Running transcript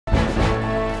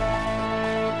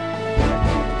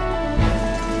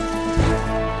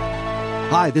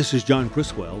Hi, this is John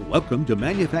Criswell. Welcome to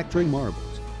Manufacturing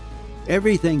Marvels.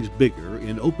 Everything's bigger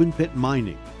in open pit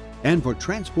mining, and for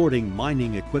transporting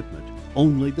mining equipment,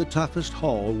 only the toughest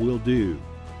haul will do.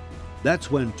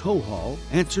 That's when TowHaul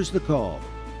answers the call.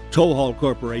 TowHaul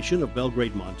Corporation of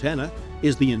Belgrade, Montana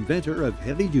is the inventor of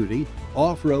heavy-duty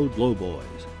off-road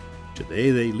lowboys.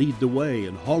 Today they lead the way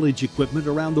in haulage equipment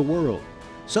around the world.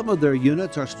 Some of their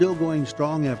units are still going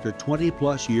strong after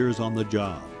 20-plus years on the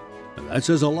job. And that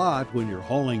says a lot when you're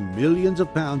hauling millions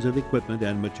of pounds of equipment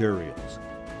and materials.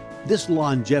 This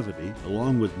longevity,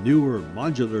 along with newer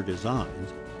modular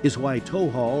designs, is why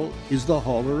TowHaul is the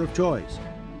hauler of choice.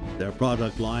 Their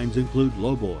product lines include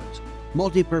lowboys,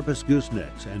 multi-purpose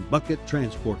goosenecks, and bucket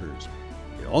transporters.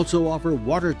 They also offer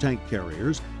water tank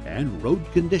carriers and road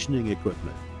conditioning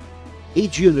equipment.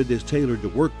 Each unit is tailored to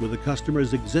work with the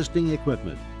customer's existing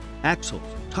equipment. Axles,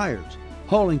 tires,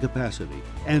 hauling capacity,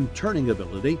 and turning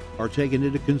ability are taken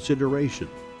into consideration,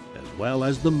 as well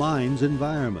as the mine's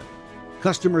environment.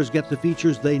 Customers get the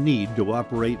features they need to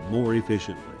operate more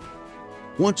efficiently.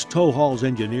 Once TowHaul's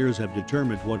engineers have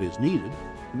determined what is needed,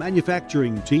 the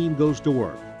manufacturing team goes to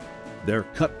work. Their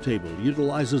cut table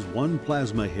utilizes one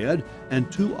plasma head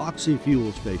and two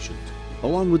oxy-fuel stations,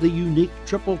 along with a unique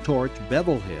triple-torch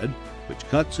bevel head which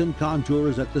cuts and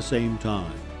contours at the same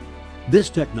time. This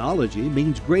technology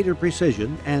means greater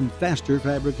precision and faster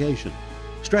fabrication.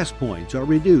 Stress points are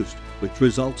reduced, which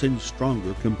results in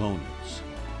stronger components.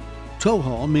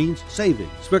 TowHaul means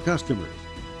savings for customers.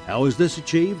 How is this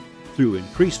achieved? Through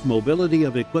increased mobility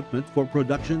of equipment for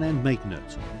production and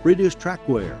maintenance, reduced track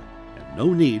wear, and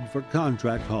no need for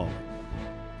contract hauling.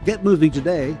 Get moving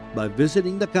today by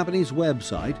visiting the company's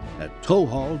website at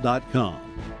towhaul.com.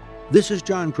 This is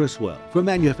John Criswell for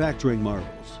Manufacturing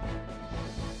Marvels.